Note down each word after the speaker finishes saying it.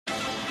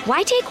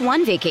Why take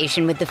one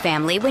vacation with the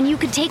family when you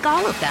could take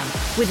all of them?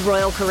 With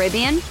Royal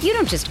Caribbean, you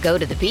don't just go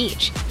to the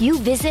beach. You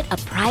visit a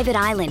private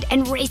island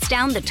and race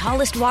down the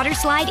tallest water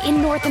slide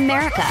in North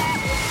America.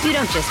 You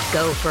don't just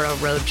go for a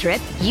road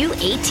trip. You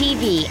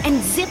ATV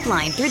and zip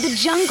line through the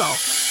jungle.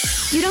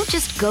 You don't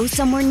just go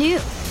somewhere new.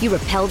 You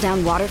rappel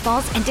down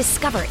waterfalls and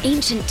discover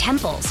ancient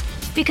temples.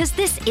 Because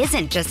this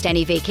isn't just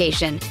any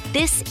vacation.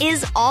 This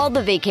is all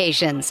the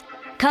vacations.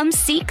 Come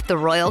seek the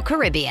Royal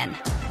Caribbean.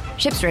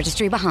 Ships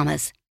Registry,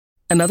 Bahamas.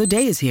 Another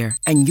day is here,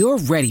 and you're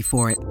ready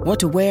for it. What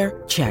to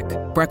wear? Check.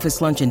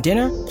 Breakfast, lunch, and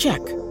dinner? Check.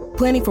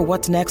 Planning for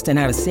what's next and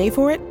how to save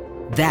for it?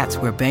 That's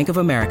where Bank of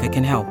America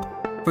can help.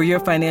 For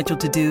your financial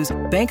to-dos,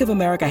 Bank of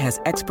America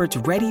has experts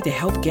ready to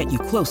help get you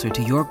closer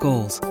to your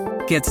goals.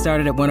 Get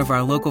started at one of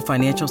our local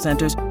financial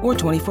centers or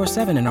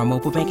 24/7 in our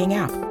mobile banking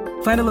app.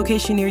 Find a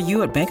location near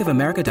you at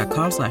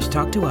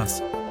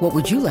bankofamerica.com/talktous. What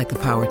would you like the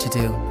power to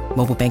do?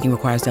 Mobile banking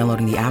requires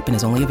downloading the app and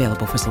is only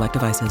available for select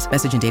devices.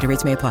 Message and data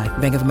rates may apply.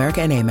 Bank of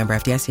America NA, member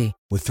FDIC.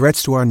 With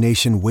threats to our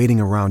nation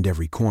waiting around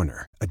every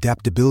corner,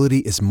 adaptability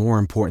is more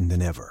important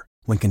than ever.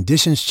 When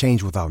conditions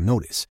change without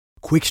notice,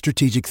 quick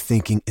strategic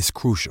thinking is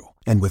crucial.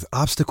 And with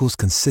obstacles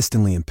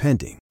consistently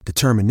impending,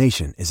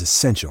 determination is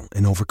essential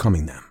in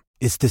overcoming them.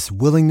 It's this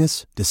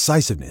willingness,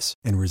 decisiveness,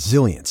 and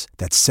resilience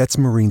that sets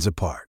Marines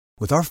apart.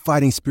 With our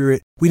fighting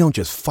spirit, we don't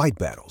just fight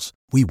battles,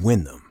 we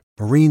win them.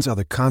 Marines are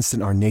the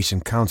constant our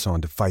nation counts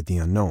on to fight the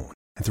unknown.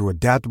 And through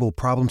adaptable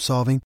problem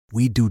solving,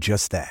 we do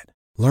just that.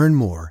 Learn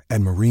more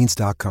at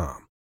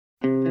marines.com.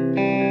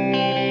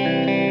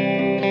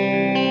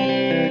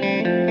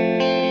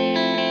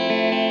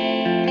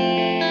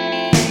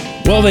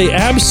 Well, they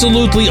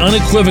absolutely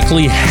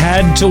unequivocally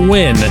had to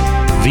win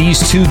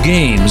these two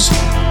games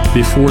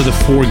before the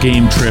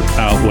 4-game trip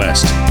out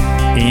west.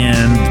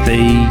 And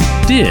they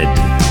did.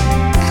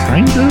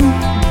 Kind of?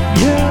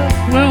 Yeah,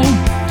 well,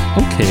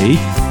 okay.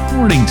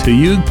 Morning to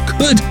you.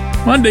 Good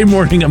Monday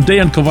morning. I'm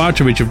Dan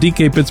Kovacevic of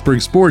DK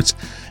Pittsburgh Sports,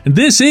 and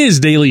this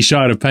is Daily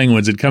Shot of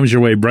Penguins. It comes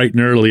your way bright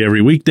and early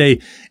every weekday.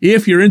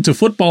 If you're into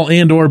football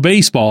and or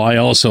baseball, I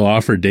also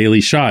offer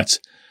daily shots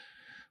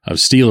of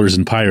Steelers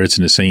and Pirates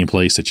in the same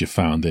place that you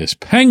found this.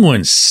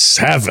 Penguins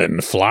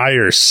 7,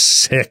 Flyers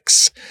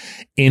 6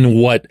 in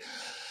what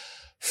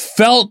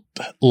felt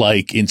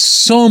like, in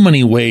so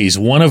many ways,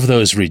 one of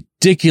those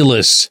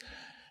ridiculous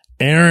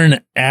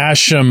Aaron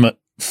Asham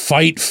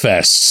fight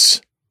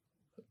fests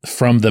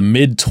from the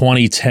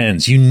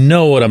mid-2010s. You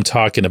know what I'm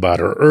talking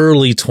about, or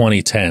early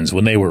 2010s,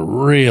 when they were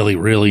really,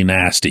 really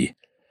nasty.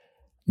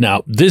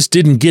 Now, this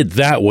didn't get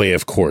that way,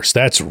 of course.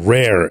 That's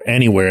rare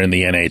anywhere in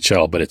the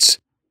NHL, but it's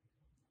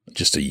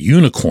just a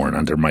unicorn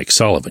under Mike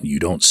Sullivan. You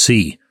don't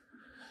see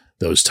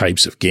those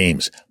types of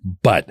games.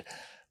 But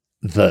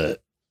the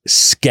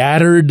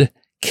scattered,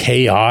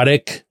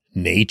 chaotic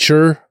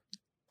nature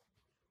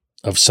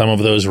of some of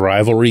those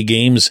rivalry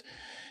games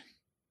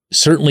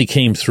certainly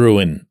came through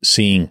in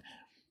seeing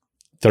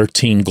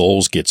 13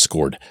 goals get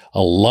scored.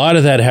 A lot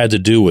of that had to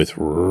do with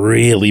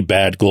really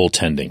bad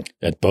goaltending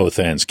at both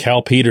ends.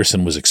 Cal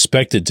Peterson was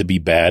expected to be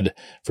bad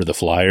for the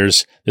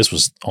Flyers. This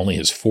was only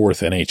his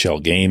 4th NHL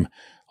game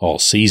all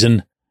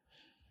season.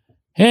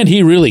 And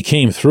he really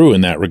came through in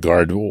that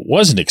regard. What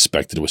wasn't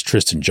expected was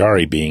Tristan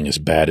Jarry being as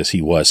bad as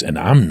he was. And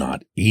I'm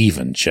not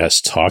even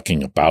just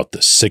talking about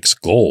the 6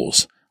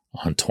 goals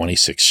on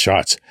 26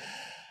 shots.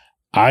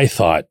 I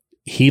thought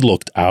he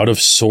looked out of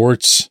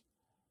sorts,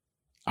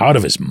 out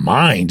of his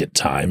mind at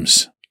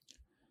times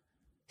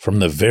from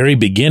the very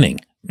beginning.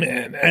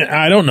 And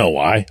I don't know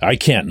why. I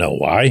can't know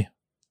why.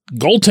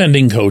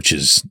 Goaltending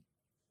coaches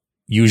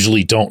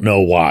usually don't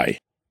know why.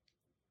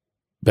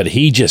 But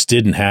he just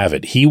didn't have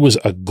it. He was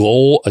a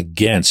goal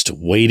against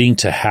waiting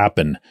to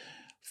happen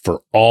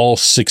for all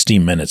 60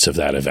 minutes of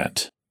that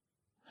event.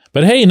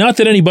 But hey, not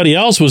that anybody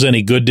else was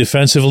any good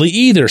defensively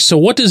either. So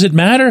what does it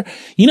matter?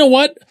 You know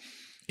what?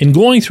 In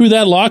going through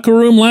that locker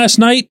room last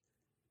night,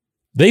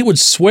 they would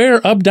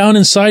swear up, down,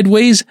 and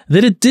sideways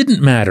that it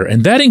didn't matter.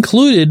 And that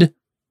included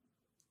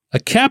a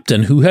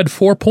captain who had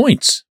 4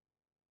 points.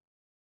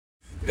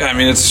 Yeah, I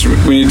mean,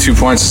 we need 2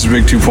 points. It's a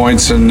big 2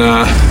 points. And,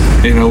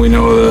 we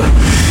know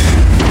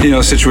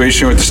the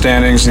situation with the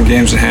standings and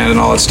games at hand and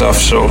all that stuff.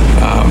 So,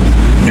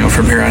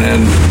 from here on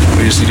in,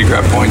 we just need to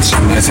grab points.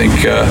 And I think,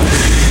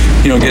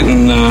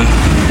 getting,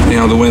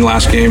 the win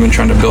last game and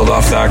trying to build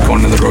off that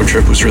going into the road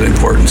trip was really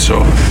important.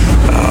 So,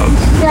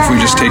 if we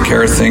just take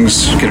care of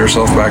things, get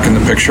ourselves back in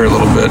the picture a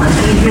little bit,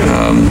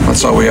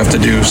 that's all we have to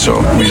do. So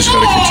we just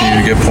got to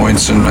continue to get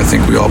points, and I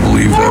think we all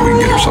believe that we can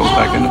get ourselves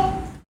back in it.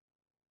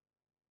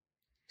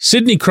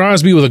 Sidney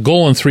Crosby with a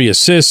goal and 3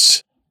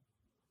 assists.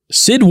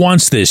 Sid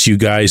wants this, you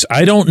guys.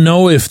 I don't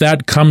know if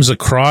that comes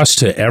across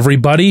to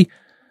everybody,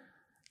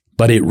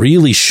 but it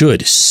really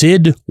should.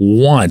 Sid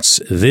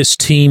wants this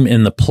team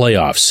in the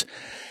playoffs.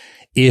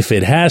 If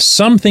it has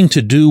something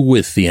to do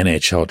with the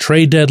NHL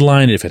trade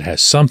deadline, if it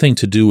has something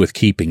to do with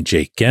keeping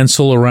Jake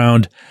Gensel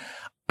around,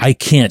 I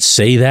can't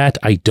say that.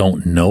 I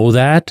don't know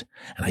that,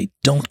 and I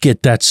don't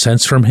get that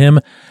sense from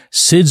him.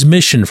 Sid's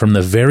mission from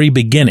the very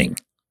beginning,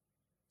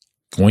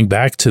 going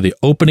back to the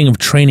opening of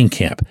training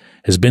camp,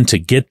 has been to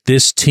get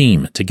this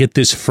team, to get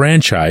this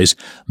franchise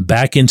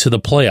back into the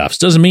playoffs.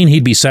 Doesn't mean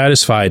he'd be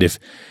satisfied if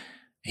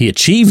he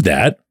achieved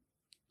that,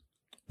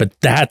 but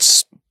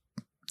that's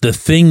the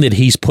thing that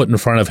he's put in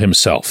front of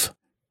himself.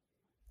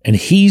 And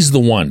he's the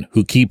one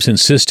who keeps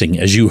insisting,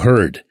 as you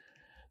heard,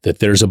 that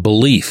there's a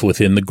belief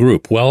within the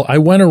group. Well, I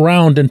went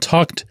around and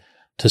talked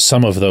to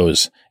some of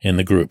those in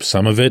the group.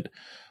 Some of it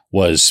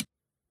was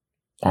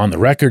on the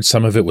record,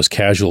 some of it was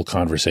casual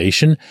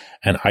conversation,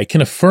 and I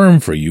can affirm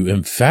for you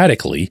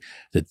emphatically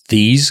that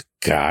these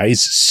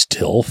guys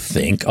still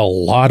think a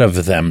lot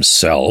of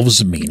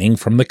themselves, meaning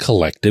from the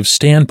collective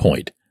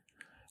standpoint.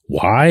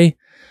 Why?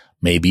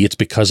 Maybe it's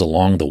because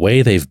along the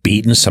way they've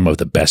beaten some of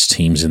the best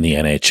teams in the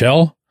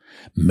NHL.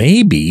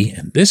 Maybe,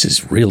 and this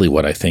is really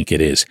what I think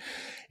it is,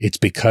 it's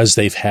because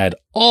they've had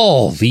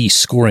all these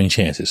scoring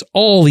chances,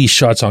 all these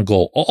shots on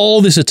goal,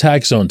 all this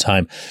attack zone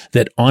time,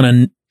 that on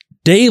a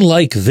day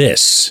like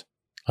this,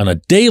 on a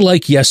day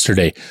like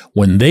yesterday,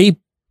 when they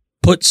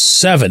put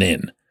 7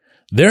 in,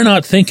 they're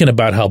not thinking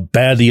about how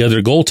bad the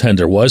other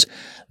goaltender was.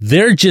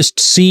 They're just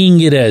seeing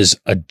it as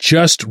a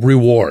just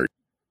reward.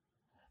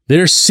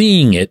 They're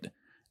seeing it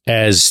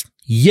as,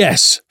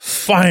 yes,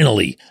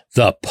 finally,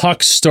 the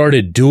puck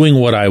started doing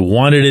what I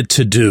wanted it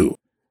to do.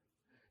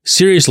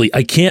 Seriously,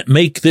 I can't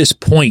make this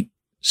point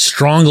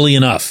strongly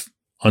enough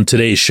on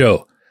today's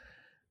show.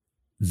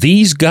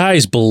 These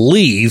guys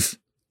believe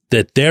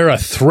that they're a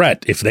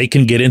threat if they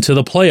can get into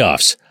the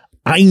playoffs.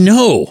 I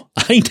know,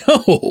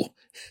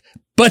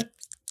 but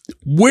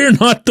we're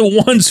not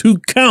the ones who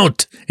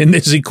count in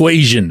this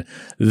equation.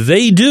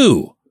 They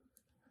do.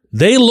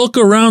 They look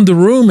around the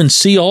room and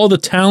see all the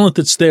talent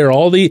that's there,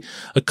 all the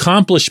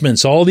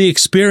accomplishments, all the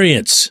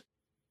experience.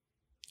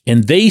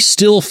 And they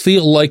still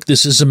feel like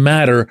this is a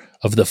matter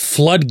of the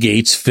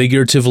floodgates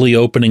figuratively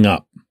opening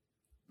up.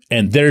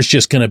 And there's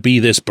just going to be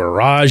this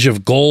barrage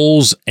of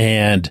goals,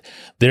 and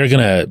they're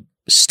going to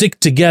stick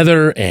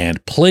together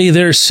and play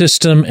their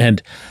system.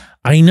 And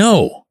I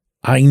know,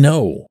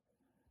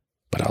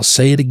 but I'll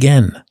say it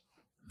again.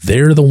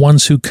 They're the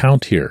ones who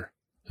count here.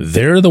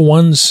 They're the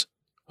ones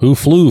who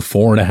flew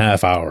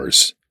 4.5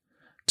 hours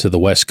to the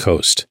West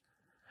Coast.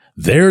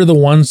 They're the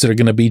ones that are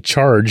going to be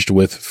charged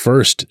with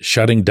first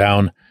shutting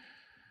down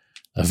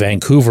a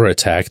Vancouver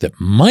attack that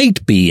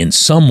might be in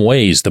some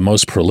ways the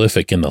most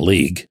prolific in the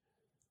league.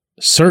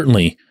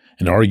 Certainly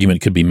an argument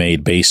could be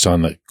made based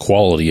on the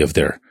quality of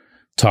their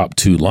top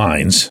 2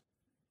 lines.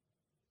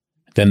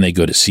 Then they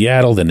go to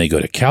Seattle, then they go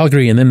to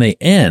Calgary, and then they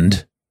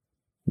end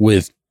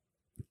with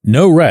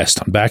no rest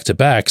on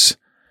back-to-backs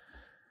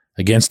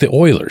against the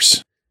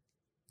Oilers.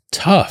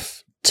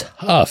 Tough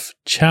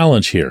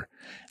challenge here.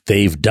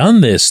 They've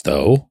done this,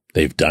 though.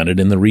 They've done it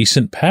in the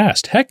recent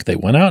past. Heck, they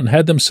went out and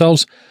had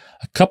themselves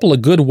a couple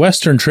of good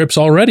Western trips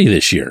already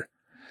this year.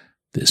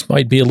 This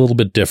might be a little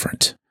bit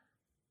different.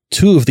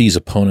 2 of these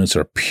opponents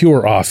are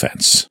pure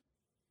offense.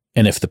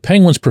 And if the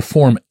Penguins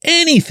perform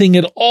anything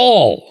at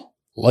all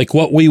like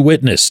what we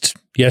witnessed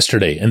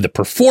yesterday, and the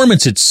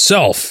performance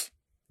itself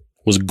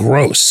was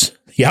gross,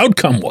 the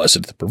outcome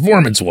wasn't, the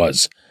performance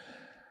was,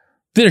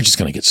 they're just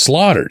going to get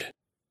slaughtered.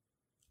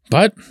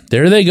 But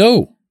there they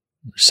go.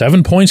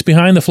 7 points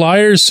behind the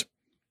Flyers,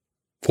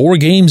 4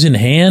 games in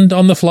hand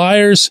on the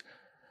Flyers.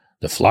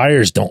 The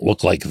Flyers don't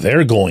look like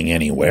they're going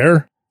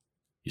anywhere.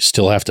 You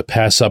still have to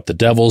pass up the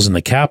Devils and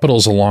the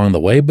Capitals along the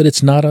way, but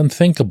it's not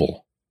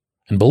unthinkable.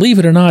 And believe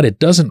it or not, it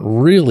doesn't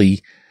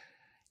really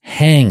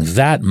hang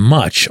that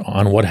much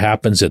on what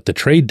happens at the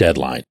trade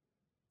deadline.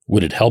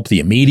 Would it help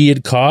the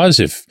immediate cause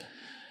if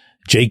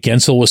Jake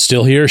Guentzel was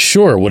still here?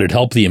 Sure. Would it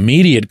help the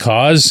immediate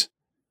cause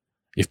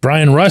if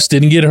Brian Rust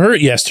didn't get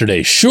hurt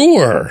yesterday?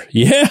 Sure.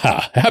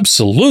 Yeah,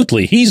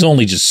 absolutely. He's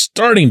only just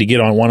starting to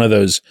get on one of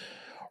those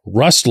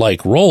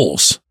Rust-like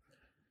rolls.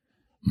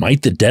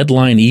 Might the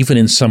deadline even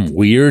in some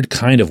weird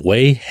kind of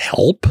way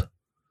help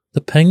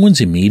the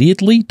Penguins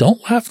immediately?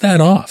 Don't laugh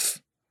that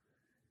off.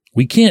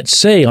 We can't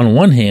say on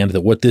one hand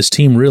that what this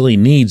team really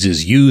needs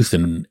is youth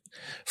and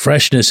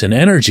freshness and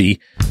energy,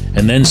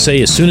 and then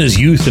say as soon as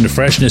youth and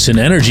freshness and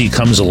energy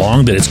comes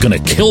along that it's going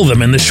to kill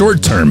them in the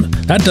short term.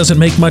 That doesn't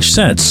make much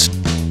sense.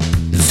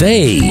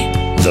 They,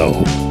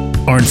 though,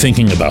 aren't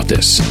thinking about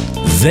this.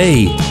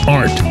 They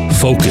aren't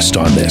focused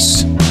on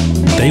this.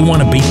 They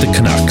want to beat the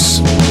Canucks.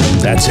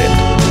 That's it.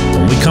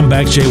 When we come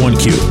back,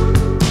 J1Q.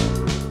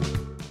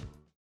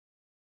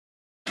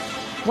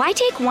 Why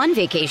take one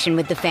vacation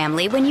with the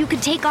family when you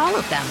could take all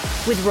of them?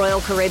 With Royal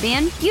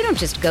Caribbean, you don't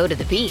just go to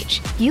the beach.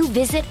 You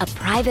visit a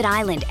private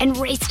island and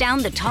race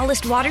down the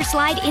tallest water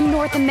slide in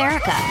North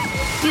America.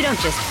 You don't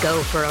just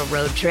go for a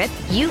road trip.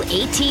 You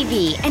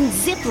ATV and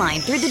zip line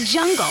through the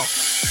jungle.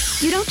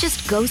 You don't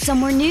just go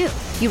somewhere new.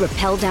 You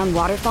rappel down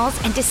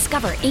waterfalls and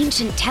discover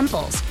ancient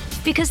temples.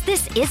 Because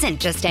this isn't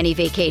just any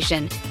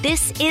vacation.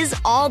 This is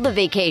all the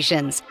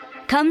vacations.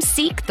 Come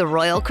seek the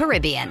Royal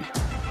Caribbean.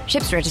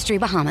 Ships Registry,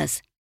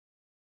 Bahamas.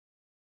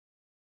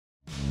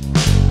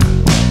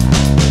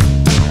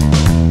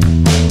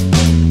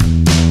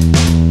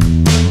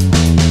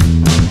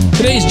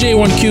 Today's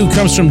J1Q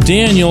comes from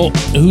Daniel,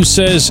 who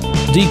says,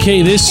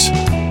 DK, this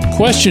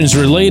question is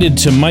related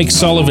to Mike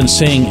Sullivan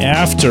saying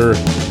after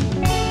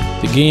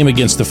the game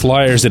against the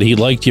Flyers that he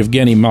liked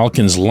Evgeny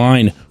Malkin's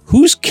line.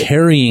 Who's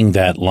carrying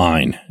that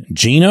line,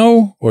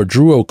 Gino or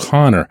Drew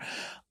O'Connor?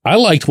 I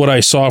liked what I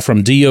saw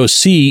from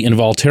DOC and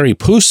Valtteri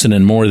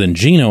Puustinen more than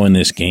Gino in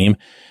this game.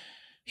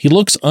 He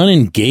looks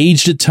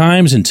unengaged at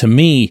times and, to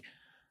me,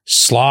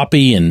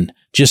 sloppy and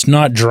just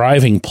not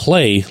driving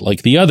play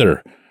like the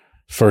other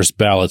first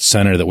ballot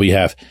center that we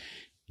have.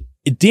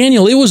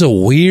 Daniel, it was a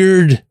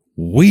weird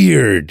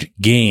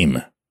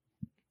game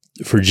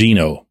for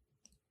Gino.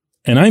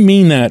 And I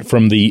mean that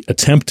from the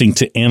attempting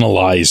to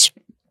analyze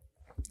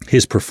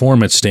his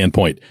performance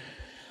standpoint.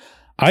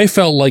 I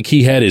felt like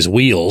he had his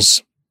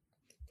wheels.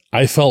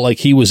 I felt like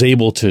he was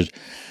able to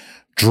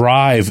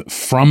drive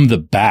from the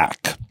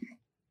back.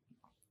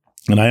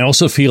 And I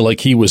also feel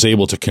like he was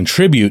able to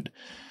contribute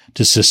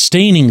to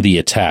sustaining the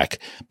attack.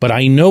 But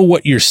I know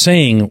what you're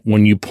saying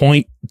when you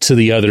point to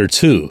the other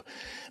two,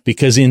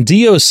 because in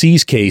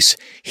DOC's case,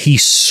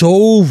 he's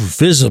so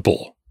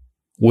visible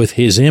with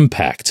his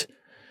impact.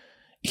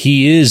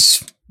 He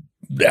is,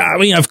 I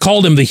mean, I've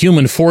called him the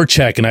human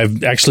forecheck, and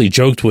I've actually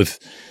joked with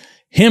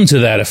him to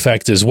that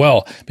effect as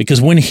well,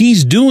 because when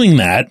he's doing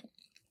that,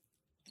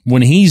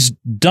 when he's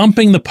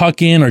dumping the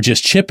puck in or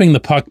just chipping the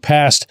puck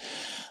past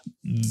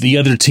the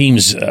other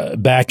team's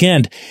back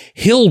end,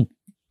 he'll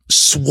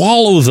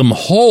swallow them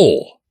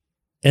whole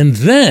and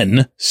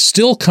then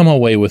still come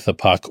away with the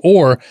puck,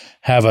 or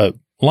have a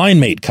line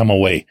mate come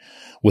away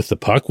with the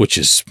puck, which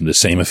is the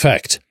same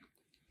effect.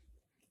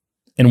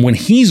 And when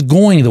he's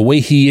going the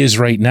way he is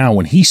right now,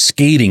 when he's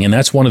skating, and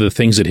that's one of the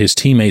things that his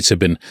teammates have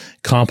been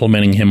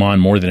complimenting him on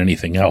more than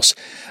anything else,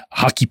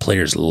 hockey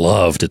players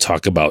love to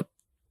talk about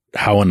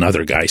how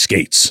another guy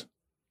skates.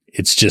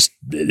 It's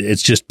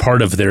just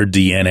part of their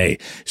DNA.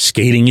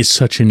 Skating is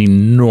such an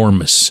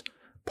enormous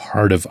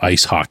part of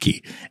ice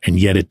hockey, and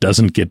yet it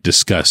doesn't get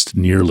discussed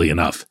nearly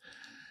enough.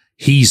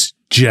 He's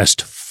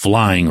just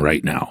flying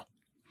right now.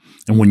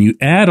 And when you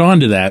add on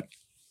to that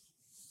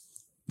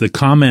the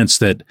comments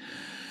that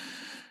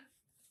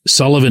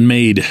Sullivan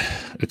made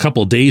a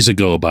couple days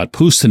ago about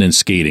Puustinen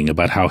skating,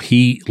 about how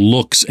he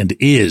looks and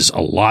is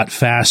a lot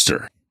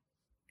faster,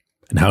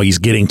 and how he's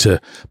getting to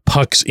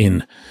pucks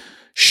in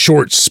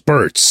short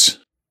spurts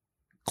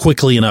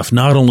quickly enough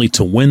not only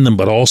to win them,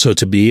 but also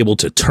to be able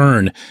to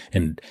turn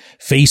and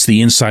face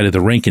the inside of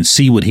the rink and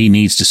see what he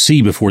needs to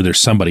see before there's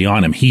somebody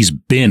on him. He's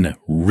been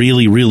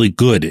really, really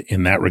good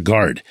in that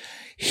regard.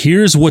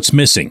 Here's what's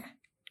missing.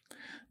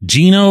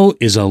 Gino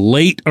is a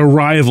late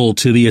arrival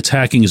to the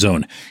attacking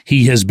zone.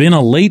 He has been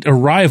a late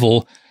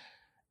arrival,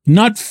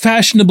 not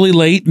fashionably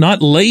late,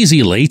 not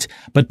lazy late,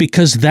 but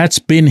because that's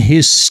been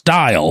his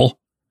style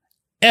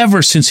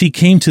ever since he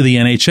came to the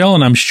NHL,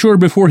 and I'm sure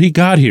before he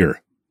got here.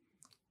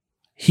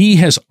 He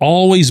has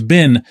always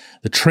been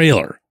the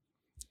trailer.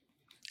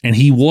 And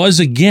he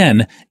was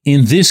again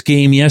in this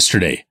game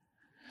yesterday.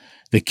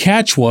 The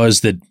catch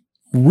was that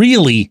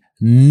really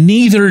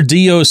neither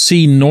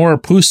DOC nor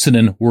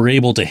Puustinen were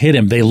able to hit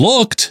him. They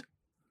looked.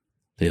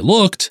 There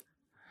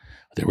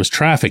was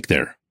traffic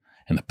there,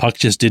 and the puck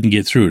just didn't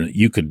get through.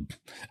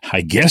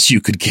 I guess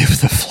you could give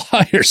the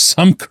Flyers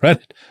some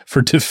credit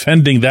for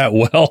defending that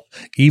well,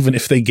 even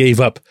if they gave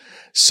up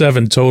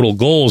 7 total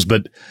goals.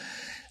 But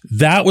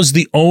that was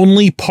the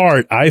only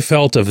part I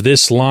felt of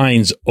this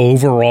line's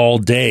overall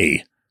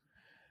day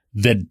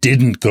that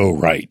didn't go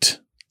right.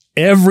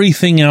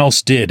 Everything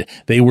else did.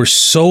 They were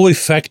so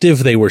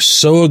effective. They were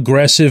so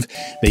aggressive.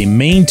 They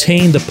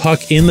maintained the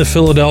puck in the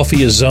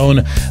Philadelphia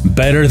zone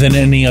better than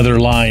any other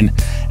line,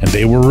 and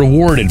they were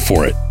rewarded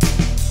for it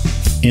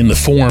in the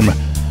form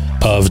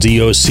of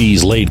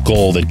DOC's late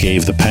goal that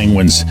gave the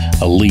Penguins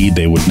a lead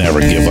they would never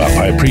give up.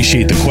 I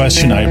appreciate the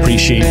question. I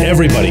appreciate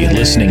everybody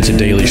listening to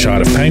Daily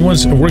Shot of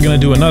Penguins, and we're going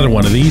to do another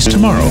one of these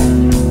tomorrow.